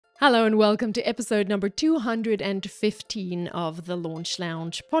Hello and welcome to episode number 215 of the Launch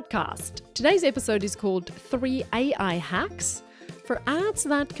Lounge podcast. Today's episode is called 3 AI Hacks for Ads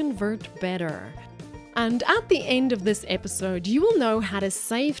That Convert Better. And at the end of this episode, you will know how to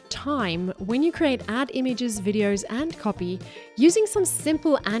save time when you create ad images, videos, and copy using some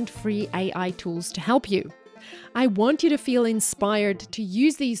simple and free AI tools to help you. I want you to feel inspired to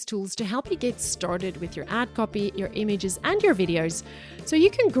use these tools to help you get started with your ad copy, your images, and your videos so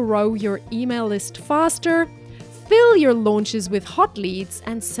you can grow your email list faster, fill your launches with hot leads,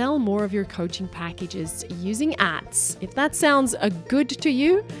 and sell more of your coaching packages using ads. If that sounds good to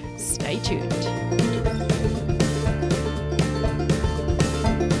you, stay tuned.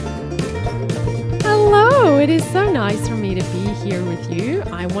 Hello, it is so nice for me to be here with you.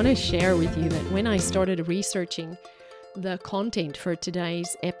 I want to share with you that when I started researching the content for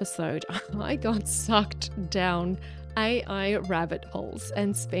today's episode, I got sucked down AI rabbit holes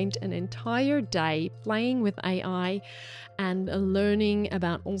and spent an entire day playing with AI and learning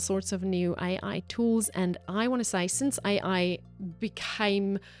about all sorts of new AI tools. And I want to say, since AI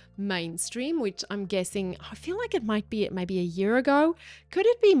became mainstream, which I'm guessing, I feel like it might be maybe a year ago. Could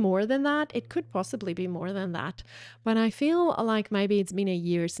it be more than that? It could possibly be more than that. But I feel like maybe it's been a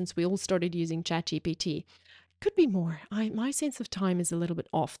year since we all started using ChatGPT. Could be more. My sense of time is a little bit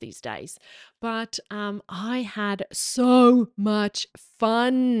off these days. But I had so much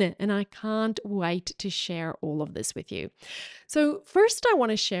fun and I can't wait to share all of this with you. So first, I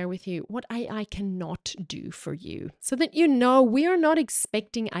want to share with you what AI cannot do for you so that you know we are not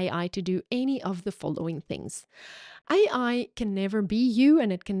expecting AI to do any of the following things. AI can never be you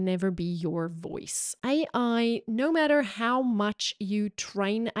and it can never be your voice. AI, no matter how much you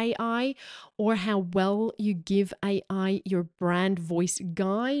train AI or how well you give AI your brand voice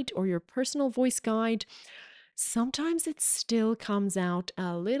guide or your personal voice guide, sometimes it still comes out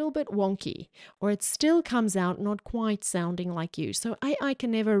a little bit wonky or it still comes out not quite sounding like you. So AI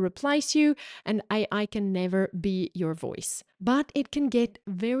can never replace you and AI can never be your voice, but it can get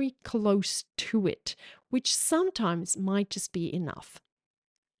very close to it, which sometimes might just be enough.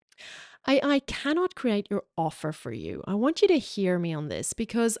 AI cannot create your offer for you. I want you to hear me on this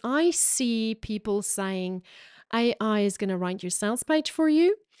because I see people saying AI is going to write your sales page for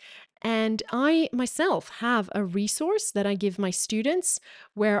you. And I myself have a resource that I give my students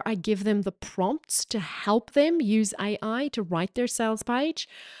where I give them the prompts to help them use AI to write their sales page.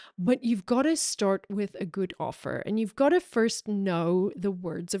 But you've got to start with a good offer and you've got to first know the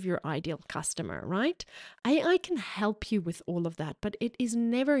words of your ideal customer, right? AI can help you with all of that, but it is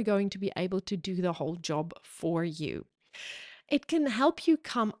never going to be able to do the whole job for you. It can help you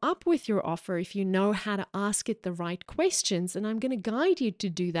come up with your offer if you know how to ask it the right questions. And I'm going to guide you to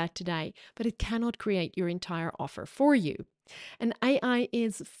do that today, but it cannot create your entire offer for you. And AI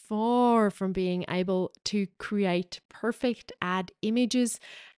is far from being able to create perfect ad images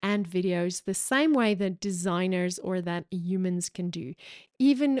and videos the same way that designers or that humans can do.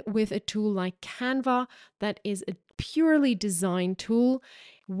 Even with a tool like Canva, that is a purely design tool,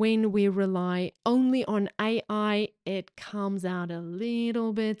 when we rely only on AI, it comes out a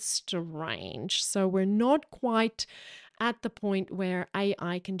little bit strange. So we're not quite at the point where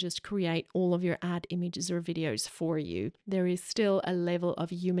AI can just create all of your ad images or videos for you. There is still a level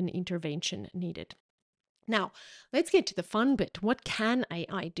of human intervention needed. Now, let's get to the fun bit. What can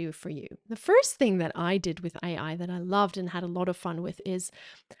AI do for you? The first thing that I did with AI that I loved and had a lot of fun with is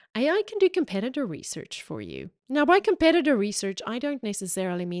AI can do competitor research for you. Now, by competitor research, I don't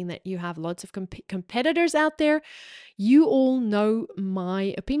necessarily mean that you have lots of competitors out there. You all know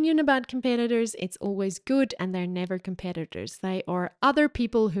my opinion about competitors. It's always good and they're never competitors. They are other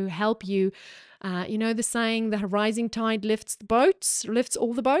people who help you. You know the saying, the rising tide lifts the boats, lifts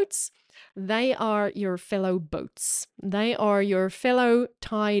all the boats? They are your fellow boats. They are your fellow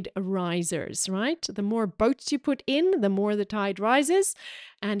tide risers, right? The more boats you put in, the more the tide rises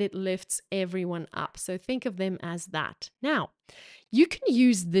and it lifts everyone up. So think of them as that. Now, you can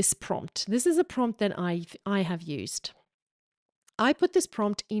use this prompt. This is a prompt that I have used. I put this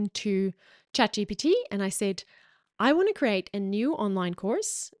prompt into ChatGPT and I said, I want to create a new online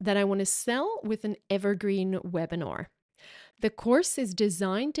course that I want to sell with an evergreen webinar. The course is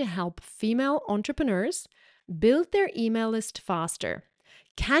designed to help female entrepreneurs build their email list faster.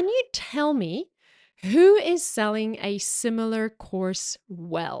 Can you tell me who is selling a similar course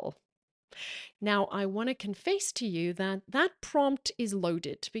well? Now, I want to confess to you that that prompt is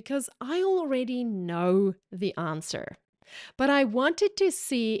loaded because I already know the answer. But I wanted to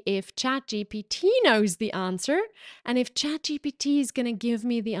see if ChatGPT knows the answer and if ChatGPT is going to give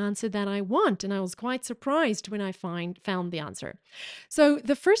me the answer that I want. And I was quite surprised when I found the answer. So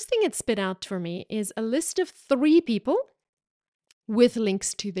the first thing it spit out for me is a list of 3 people with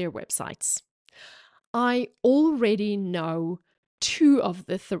links to their websites. I already know 2 of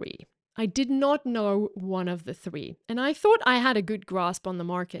the 3. I did not know one of the 3. And I thought I had a good grasp on the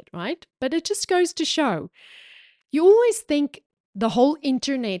market, right? But it just goes to show you always think the whole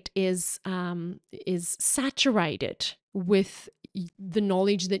internet is saturated with the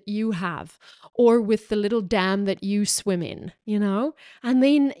knowledge that you have or with the little dam that you swim in, you know? And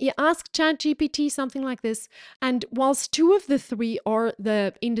then you ask ChatGPT something like this, and whilst 2 of the 3 are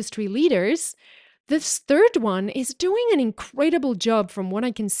the industry leaders, this third one is doing an incredible job from what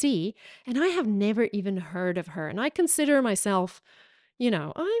I can see, and I have never even heard of her. And I consider myself,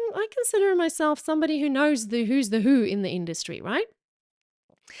 I consider myself somebody who knows the who's the who in the industry, right?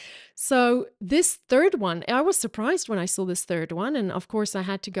 So this third one, I was surprised when I saw this third one. And of course, I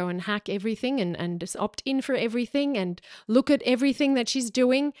had to go and hack everything and just opt in for everything and look at everything that she's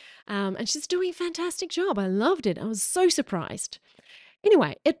doing. And she's doing a fantastic job. I loved it. I was so surprised.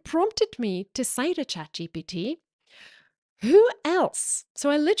 Anyway, it prompted me to say to ChatGPT, who else? So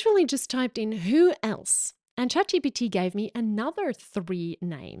I literally just typed in who else? And ChatGPT gave me another 3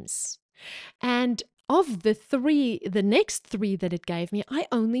 names. And of the next 3 that it gave me, I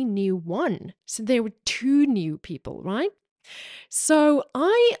only knew 1. So there were 2 new people, right? So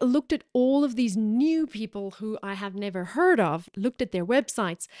I looked at all of these new people who I have never heard of, looked at their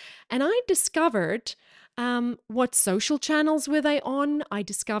websites, and I discovered what social channels were they on. I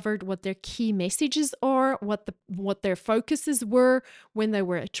discovered what their key messages are, what their focuses were when they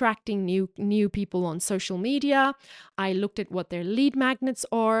were attracting new people on social media. I looked at what their lead magnets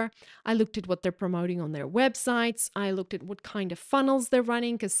are. I looked at what they're promoting on their websites. I looked at what kind of funnels they're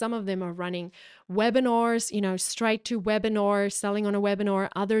running, because some of them are running webinars, straight to webinar, selling on a webinar.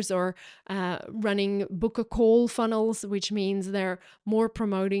 Others are running book a call funnels, which means they're more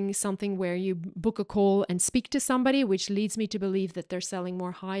promoting something where you book a call and speak to somebody, which leads me to believe that they're selling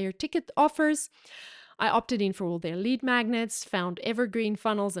more higher ticket offers. I opted in for all their lead magnets, found evergreen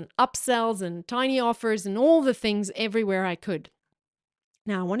funnels and upsells and tiny offers and all the things everywhere I could.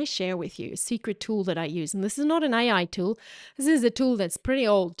 Now, I want to share with you a secret tool that I use. And this is not an AI tool. This is a tool that's pretty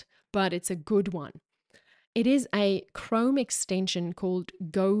old, but it's a good one. It is a Chrome extension called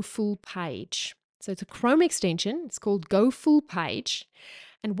Go Full Page. So it's a Chrome extension. It's called Go Full Page.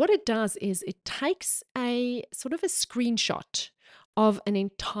 And what it does is it takes a sort of a screenshot of an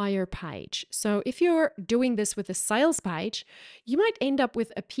entire page. So if you're doing this with a sales page, you might end up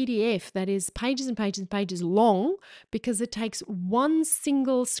with a PDF that is pages and pages and pages long, because it takes one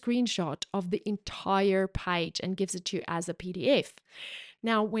single screenshot of the entire page and gives it to you as a PDF.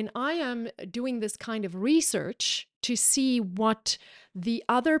 Now, when I am doing this kind of research to see what the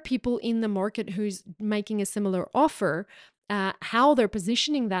other people in the market who's making a similar offer, how they're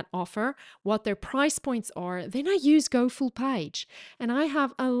positioning that offer, what their price points are, then I use Go Full Page. And I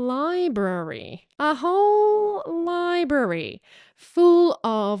have a library, a whole library full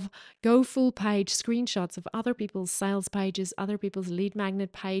of Go Full Page screenshots of other people's sales pages, other people's lead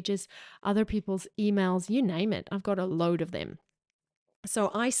magnet pages, other people's emails, you name it. I've got a load of them.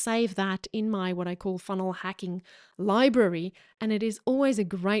 So I save that in my what I call funnel hacking library, and it is always a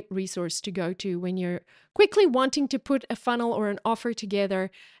great resource to go to when you're quickly wanting to put a funnel or an offer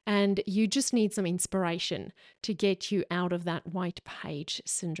together and you just need some inspiration to get you out of that white page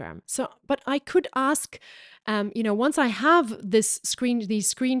syndrome. So, but I could ask, once I have these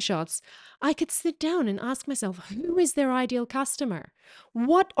screenshots, I could sit down and ask myself, who is their ideal customer?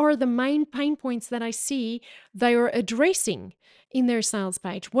 What are the main pain points that I see they are addressing in their sales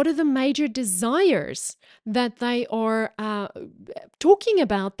page? What are the major desires that they are talking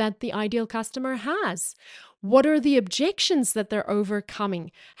about that the ideal customer has? What are the objections that they're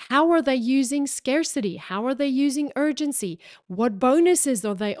overcoming? How are they using scarcity? How are they using urgency? What bonuses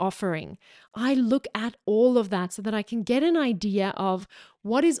are they offering? I look at all of that so that I can get an idea of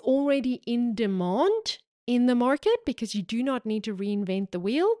what is already in demand in the market, because you do not need to reinvent the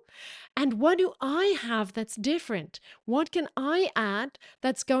wheel. And what do I have that's different? What can I add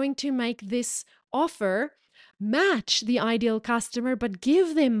that's going to make this offer match the ideal customer, but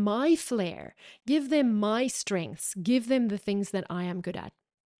give them my flair, give them my strengths, give them the things that I am good at?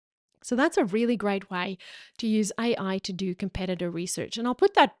 So that's a really great way to use AI to do competitor research. And I'll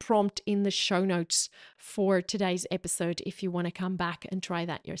put that prompt in the show notes for today's episode if you want to come back and try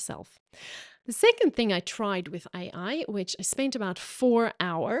that yourself. The second thing I tried with AI, which I spent about 4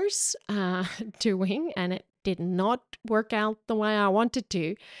 hours doing, and it did not work out the way I wanted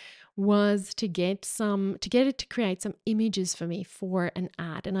to, was to get it to create some images for me for an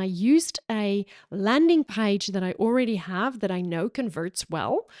ad. And I used a landing page that I already have that I know converts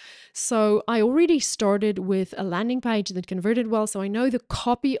well. So I already started with a landing page that converted well. So I know the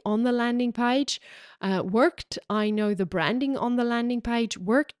copy on the landing page worked. I know the branding on the landing page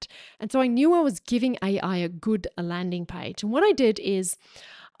worked. And so I knew I was giving AI a good landing page. And what I did is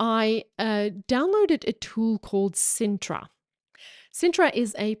I downloaded a tool called Cintra. Cintra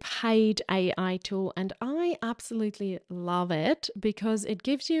is a paid AI tool, and I absolutely love it because it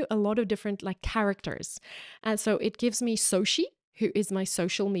gives you a lot of different like characters. And so it gives me Soshi, who is my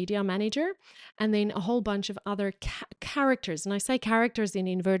social media manager, and then a whole bunch of other characters. And I say characters in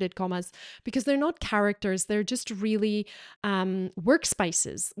inverted commas because they're not characters, they're just really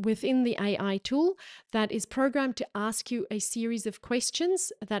workspaces within the AI tool that is programmed to ask you a series of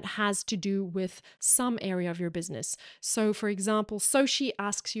questions that has to do with some area of your business. So for example, Soshi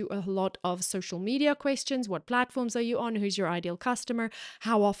asks you a lot of social media questions. What platforms are you on? Who's your ideal customer?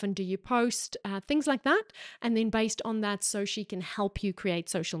 How often do you post? Things like that. And then based on that, Soshi can help you create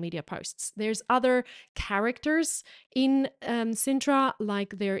social media posts. There's other characters in Cintra,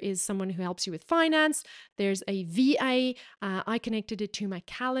 like there is someone who helps you with finance. There's a VA. I connected it to my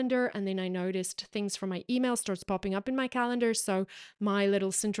calendar, and then I noticed things from my email starts popping up in my calendar. So my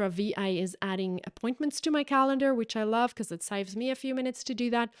little Cintra VA is adding appointments to my calendar, which I love because it saves me a few minutes to do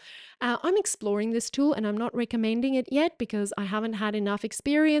that. I'm exploring this tool and I'm not recommending it yet because I haven't had enough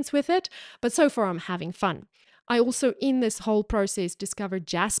experience with it, but so far I'm having fun. I also, in this whole process, discovered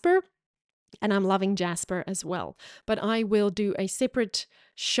Jasper, and I'm loving Jasper as well. But I will do a separate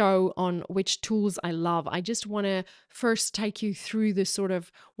show on which tools I love. I just want to first take you through the sort of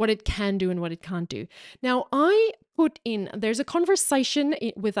what it can do and what it can't do. Now, there's a conversation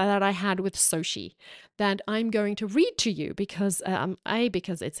that I had with Soshi that I'm going to read to you because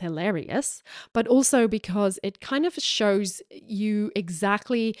because it's hilarious, but also because it kind of shows you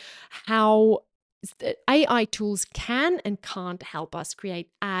exactly how AI tools can and can't help us create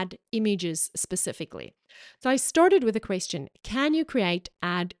ad images specifically. So I started with a question, can you create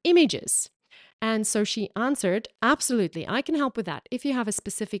ad images? And so she answered, absolutely, I can help with that. If you have a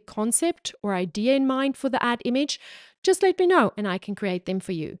specific concept or idea in mind for the ad image, just let me know and I can create them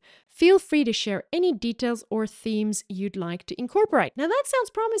for you. Feel free to share any details or themes you'd like to incorporate. Now that sounds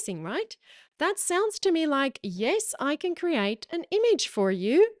promising, right? That sounds to me like, yes, I can create an image for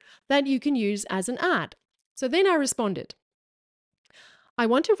you that you can use as an ad. So then I responded, I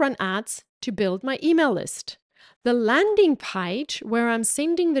want to run ads to build my email list. The landing page where I'm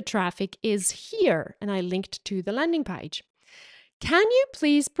sending the traffic is here, and I linked to the landing page. Can you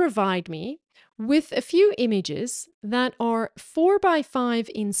please provide me with a few images that are 4x5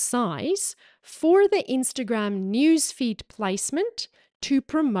 in size for the Instagram newsfeed placement to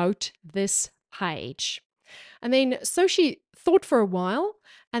promote this page? And then Soshi thought for a while,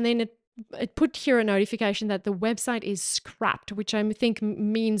 and then it put here a notification that the website is scrapped, which I think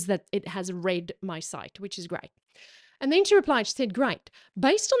means that it has read my site, which is great. And then she replied, she said, great,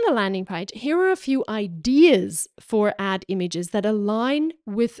 based on the landing page, here are a few ideas for ad images that align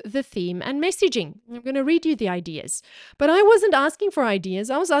with the theme and messaging. I'm going to read you the ideas. But I wasn't asking for ideas.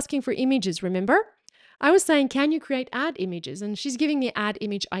 I was asking for images, remember? I was saying, can you create ad images? And she's giving me ad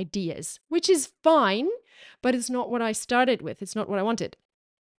image ideas, which is fine, but it's not what I started with. It's not what I wanted.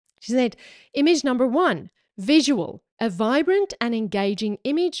 She said, image number 1, visual, a vibrant and engaging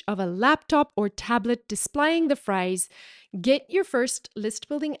image of a laptop or tablet displaying the phrase, get your first list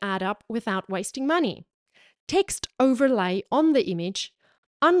building ad up without wasting money. Text overlay on the image,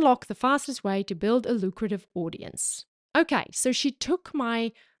 unlock the fastest way to build a lucrative audience. Okay, so she took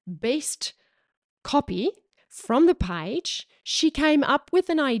my best copy from the page. She came up with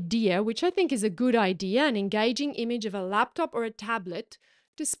an idea, which I think is a good idea, an engaging image of a laptop or a tablet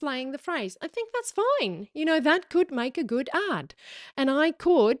displaying the phrase. I think that's fine. You know, that could make a good ad. And I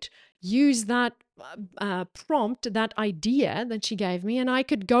could use that prompt, that idea that she gave me, and I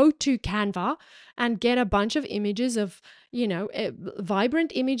could go to Canva and get a bunch of images of, you know, a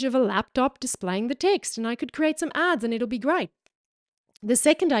vibrant image of a laptop displaying the text, and I could create some ads and it'll be great. The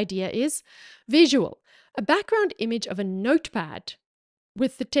second idea is visual, a background image of a notepad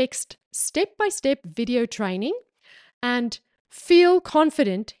with the text step-by-step video training and feel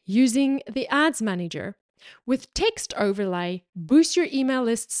confident using the ads manager. With text overlay, boost your email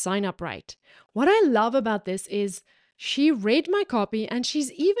list sign up rate. What I love about this is she read my copy and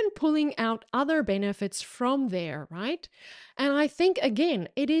she's even pulling out other benefits from there, right? And I think, again,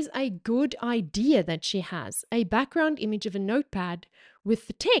 it is a good idea that she has a background image of a notepad with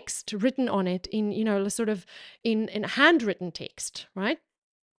the text written on it in, sort of in handwritten text, right?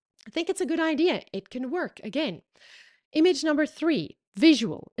 I think it's a good idea. It can work. Again, image number 3,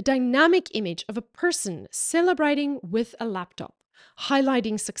 visual, a dynamic image of a person celebrating with a laptop,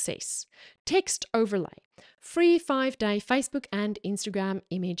 highlighting success. Text overlay, free 5-day Facebook and Instagram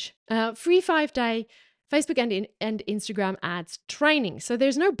image, free 5-day Facebook and Instagram ads training. So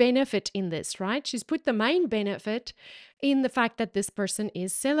there's no benefit in this, right? She's put the main benefit in the fact that this person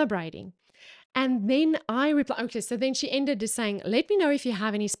is celebrating. And then I reply, okay, so then she ended just saying, let me know if you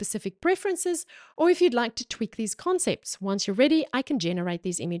have any specific preferences or if you'd like to tweak these concepts. Once you're ready, I can generate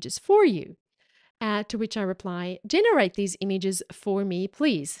these images for you. To which I reply, generate these images for me,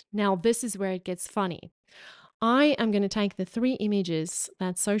 please. Now, this is where it gets funny. I am going to take the 3 images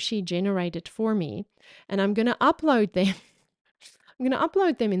that Soshi generated for me, and I'm going to upload them. I'm going to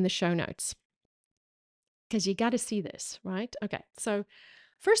upload them in the show notes because you got to see this, right? Okay, so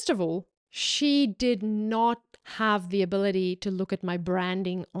first of all, she did not have the ability to look at my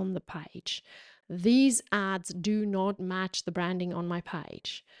branding on the page. These ads do not match the branding on my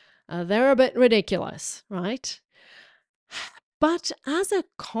page. They're a bit ridiculous, right? But as a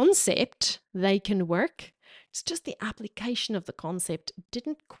concept, they can work. It's just the application of the concept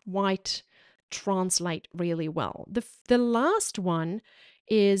didn't quite translate really well. The last one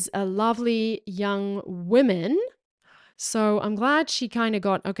is a lovely young woman. So I'm glad she kind of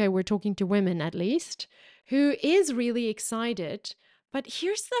got, okay, we're talking to women at least, who is really excited. But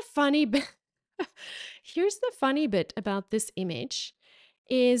here's the funny bit. Here's the funny bit about this image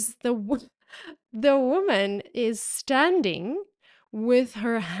is the woman is standing with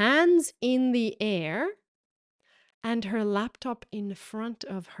her hands in the air and her laptop in front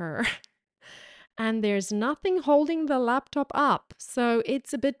of her. And there's nothing holding the laptop up. So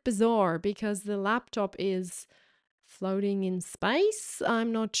it's a bit bizarre because the laptop is floating in space.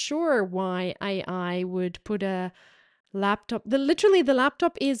 I'm not sure why AI would put a laptop. Literally, the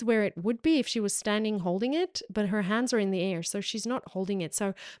laptop is where it would be if she was standing holding it, but her hands are in the air, so she's not holding it.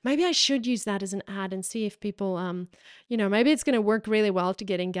 So maybe I should use that as an ad and see if people, maybe it's going to work really well to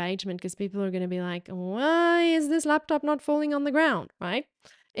get engagement because people are going to be like, why is this laptop not falling on the ground, right?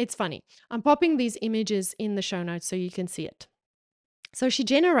 It's funny. I'm popping these images in the show notes so you can see it. So she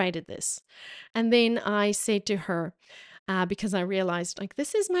generated this. And then I said to her, because I realized like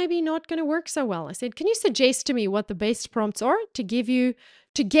this is maybe not going to work so well. I said, can you suggest to me what the best prompts are to get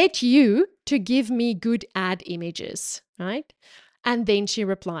you to give me good ad images, right? And then she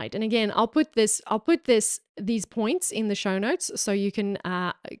replied. And again, I'll put these points in the show notes so you can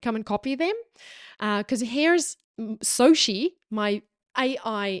come and copy them. Because here's Soshi, my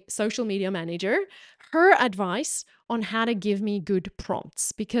AI social media manager, her advice on how to give me good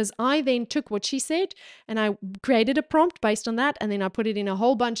prompts, because I then took what she said and I created a prompt based on that, and then I put it in a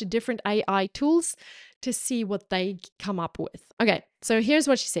whole bunch of different AI tools to see what they come up with. Okay, so here's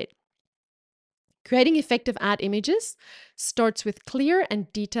what she said. Creating effective ad images starts with clear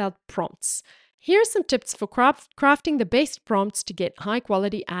and detailed prompts. Here are some tips for crafting the best prompts to get high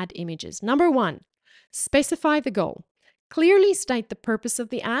quality ad images. Number 1, specify the goal. Clearly state the purpose of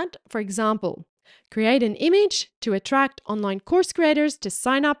the ad. For example, create an image to attract online course creators to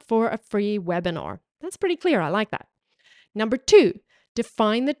sign up for a free webinar. That's pretty clear. I like that. Number 2,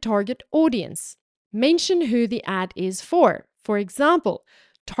 define the target audience. Mention who the ad is for. For example,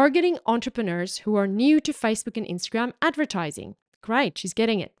 targeting entrepreneurs who are new to Facebook and Instagram advertising. Great, she's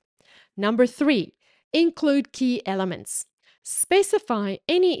getting it. Number 3, include key elements. Specify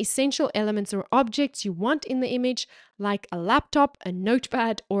any essential elements or objects you want in the image, like a laptop, a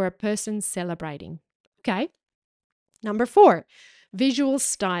notepad, or a person celebrating. Okay. Number 4, visual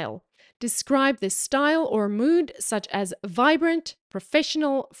style. Describe the style or mood, such as vibrant,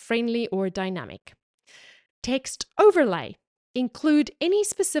 professional, friendly, or dynamic. Text overlay. Include any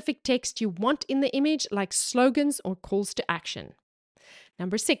specific text you want in the image, like slogans or calls to action.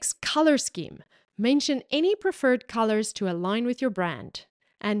 Number 6, color scheme. Mention any preferred colors to align with your brand.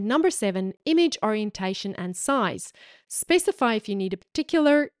 And number 7, image orientation and size. Specify if you need a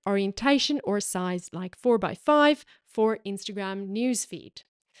particular orientation or size, like 4x5 for Instagram newsfeed.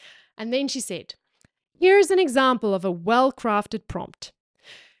 And then she said, here's an example of a well-crafted prompt.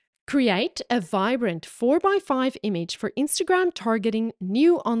 Create a vibrant 4x5 image for Instagram targeting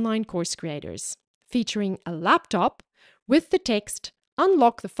new online course creators, featuring a laptop with the text,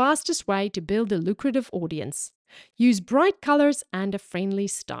 unlock the fastest way to build a lucrative audience. Use bright colors and a friendly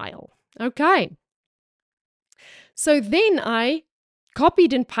style. Okay. So then I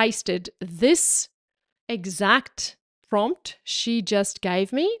copied and pasted this exact prompt she just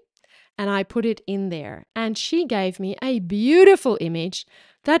gave me, and I put it in there. And she gave me a beautiful image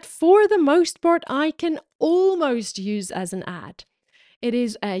that for the most part I can almost use as an ad. It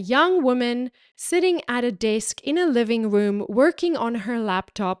is a young woman sitting at a desk in a living room, working on her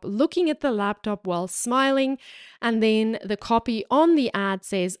laptop, looking at the laptop while smiling. And then the copy on the ad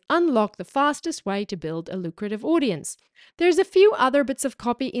says, "Unlock the fastest way to build a lucrative audience." There's a few other bits of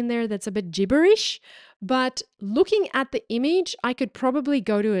copy in there that's a bit gibberish, but looking at the image, I could probably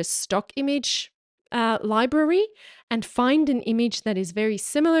go to a stock image library and find an image that is very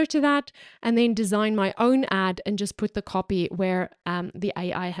similar to that, and then design my own ad and just put the copy where the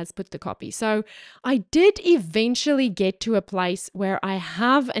AI has put the copy. So I did eventually get to a place where I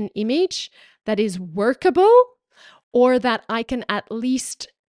have an image that is workable, or that I can at least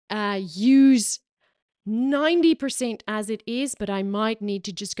use 90% as it is, but I might need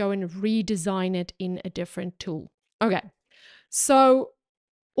to just go and redesign it in a different tool. Okay, so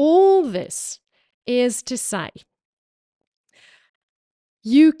all this is to say,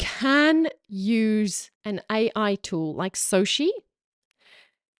 you can use an AI tool like Soshi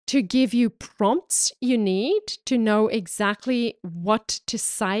to give you prompts you need to know exactly what to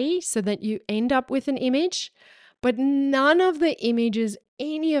say so that you end up with an image. But none of the images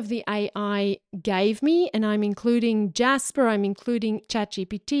any of the AI gave me, and I'm including Jasper, I'm including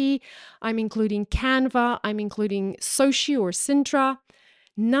ChatGPT, I'm including Canva, I'm including Soshi or Sintra,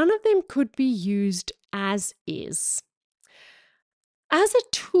 none of them could be used as is. As a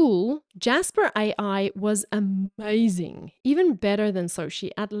tool, Jasper AI was amazing, even better than Soshi,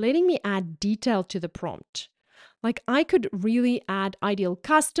 at letting me add detail to the prompt. Like, I could really add ideal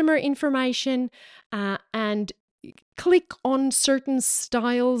customer information and click on certain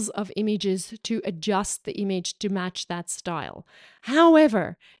styles of images to adjust the image to match that style.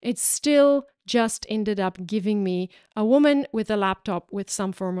 However, it still just ended up giving me a woman with a laptop with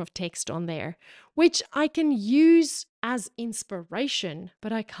some form of text on there, which I can use as inspiration,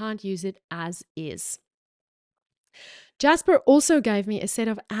 but I can't use it as is. Jasper also gave me a set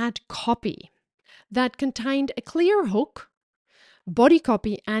of ad copy that contained a clear hook, body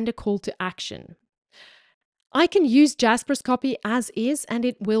copy, and a call to action. I can use Jasper's copy as is, and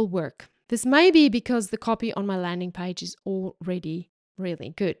it will work. This may be because the copy on my landing page is already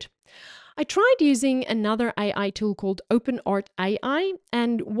really good. I tried using another AI tool called OpenArt AI,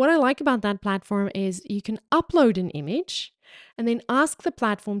 and what I like about that platform is you can upload an image and then ask the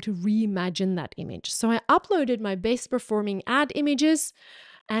platform to reimagine that image. So I uploaded my best performing ad images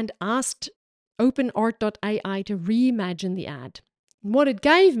and asked OpenArt.ai to reimagine the ad. And what it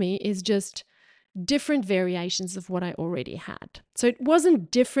gave me is just different variations of what I already had. So it wasn't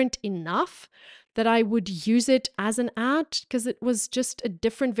different enough that I would use it as an ad, because it was just a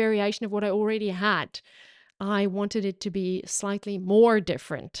different variation of what I already had. I wanted it to be slightly more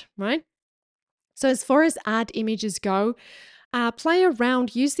different, right? So as far as ad images go, play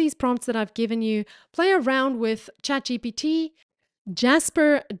around, use these prompts that I've given you, play around with ChatGPT.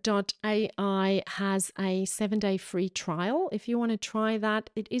 Jasper.ai has a 7-day free trial. If you want to try that,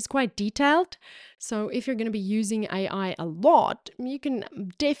 it is quite detailed. So if you're going to be using AI a lot, you can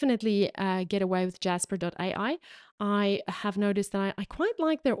definitely get away with Jasper.ai. I have noticed that I quite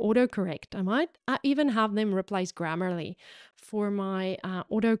like their autocorrect. I might even have them replace Grammarly for my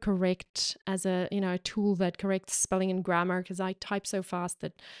autocorrect as a tool that corrects spelling and grammar, because I type so fast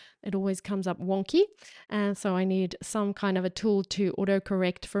that it always comes up wonky. And so I need some kind of a tool to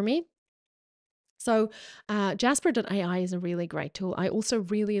autocorrect for me. So Jasper.ai is a really great tool. I also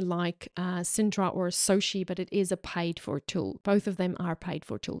really like Sintra or Soshi, but it is a paid for tool. Both of them are paid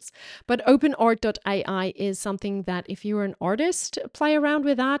for tools. But OpenArt.ai is something that if you're an artist, play around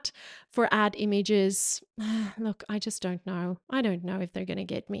with that for ad images. Look, I just don't know. I don't know if they're going to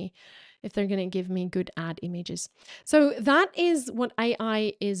get me, if they're going to give me good ad images. So that is what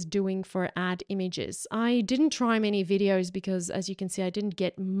AI is doing for ad images. I didn't try many videos because, as you can see, I didn't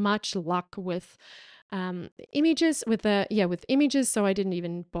get much luck with images, with images, so I didn't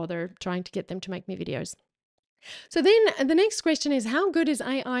even bother trying to get them to make me videos. So then the next question is, how good is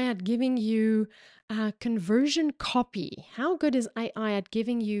AI at giving you conversion copy? How good is AI at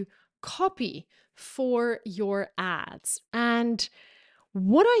giving you copy for your ads? And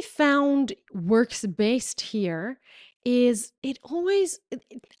what I found works best here is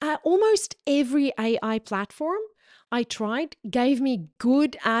almost every AI platform I tried gave me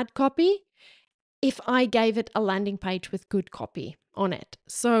good ad copy if I gave it a landing page with good copy on it.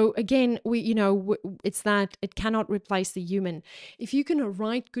 So again, it's that it cannot replace the human. If you can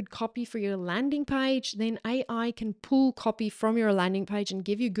write good copy for your landing page, then AI can pull copy from your landing page and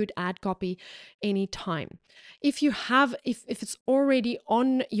give you good ad copy anytime. If it's already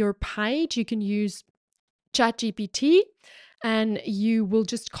on your page, you can use ChatGPT, and you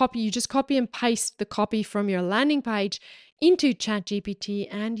just copy and paste the copy from your landing page into ChatGPT,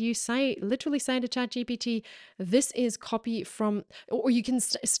 and you literally say to ChatGPT, this is copy from, or you can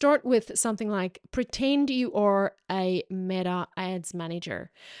start with something like, pretend you are a Meta Ads Manager,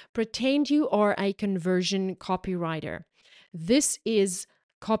 pretend you are a conversion copywriter. This is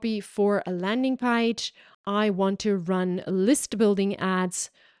copy for a landing page. I want to run list building ads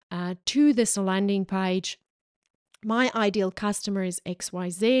to this landing page. My ideal customer is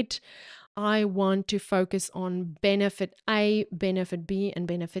XYZ. I want to focus on benefit A, benefit B, and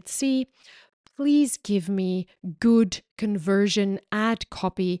benefit C. Please give me good conversion ad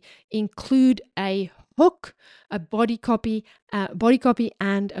copy. Include a hook, a body copy,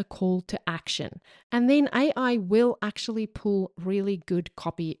 and a call to action. And then AI will actually pull really good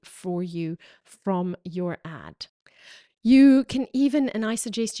copy for you from your ad. You can even, and I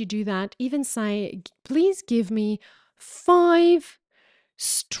suggest you do that, even say, please give me 5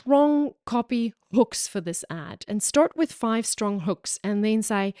 strong copy hooks for this ad, and start with 5 strong hooks, and then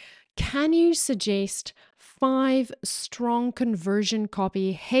say, can you suggest 5 strong conversion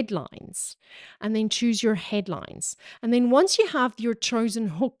copy headlines? And then choose your headlines. And then once you have your chosen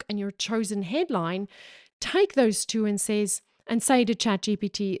hook and your chosen headline, take those two and say to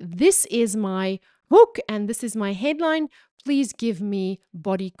ChatGPT, this is my hook and this is my headline. Please give me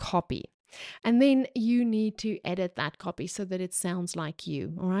body copy. And then you need to edit that copy so that it sounds like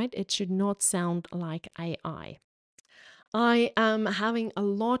you, all right? It should not sound like AI. I am having a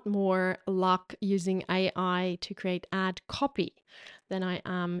lot more luck using AI to create ad copy than I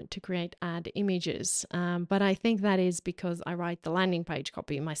am to create ad images. But I think that is because I write the landing page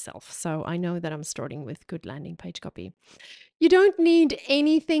copy myself. So I know that I'm starting with good landing page copy. You don't need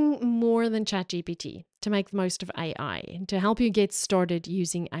anything more than ChatGPT to make the most of AI and to help you get started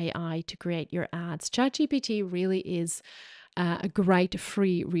using AI to create your ads. ChatGPT really is a great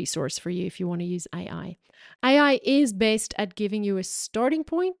free resource for you if you want to use AI. AI is best at giving you a starting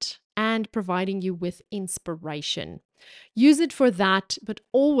point and providing you with inspiration. Use it for that, but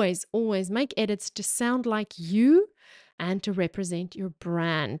always, always make edits to sound like you and to represent your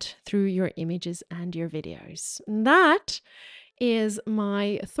brand through your images and your videos. And that is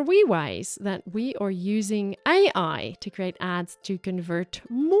my 3 ways that we are using AI to create ads to convert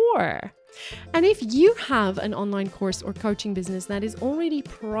more. And if you have an online course or coaching business that is already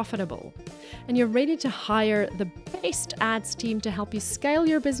profitable and you're ready to hire the best ads team to help you scale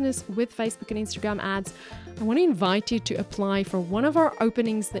your business with Facebook and Instagram ads, I want to invite you to apply for one of our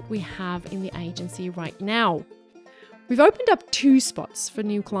openings that we have in the agency right now. We've opened up 2 spots for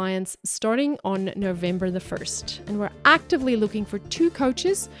new clients starting on November the 1st, and we're actively looking for 2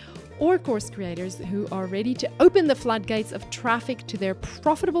 coaches or course creators who are ready to open the floodgates of traffic to their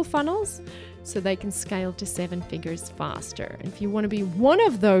profitable funnels so they can scale to 7 figures faster. And if you want to be one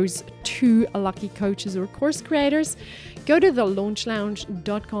of those 2 lucky coaches or course creators, go to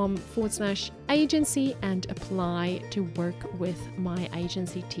thelaunchlounge.com/agency and apply to work with my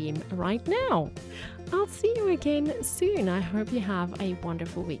agency team right now. I'll see you again soon. I hope you have a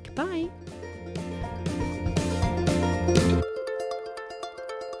wonderful week. Bye.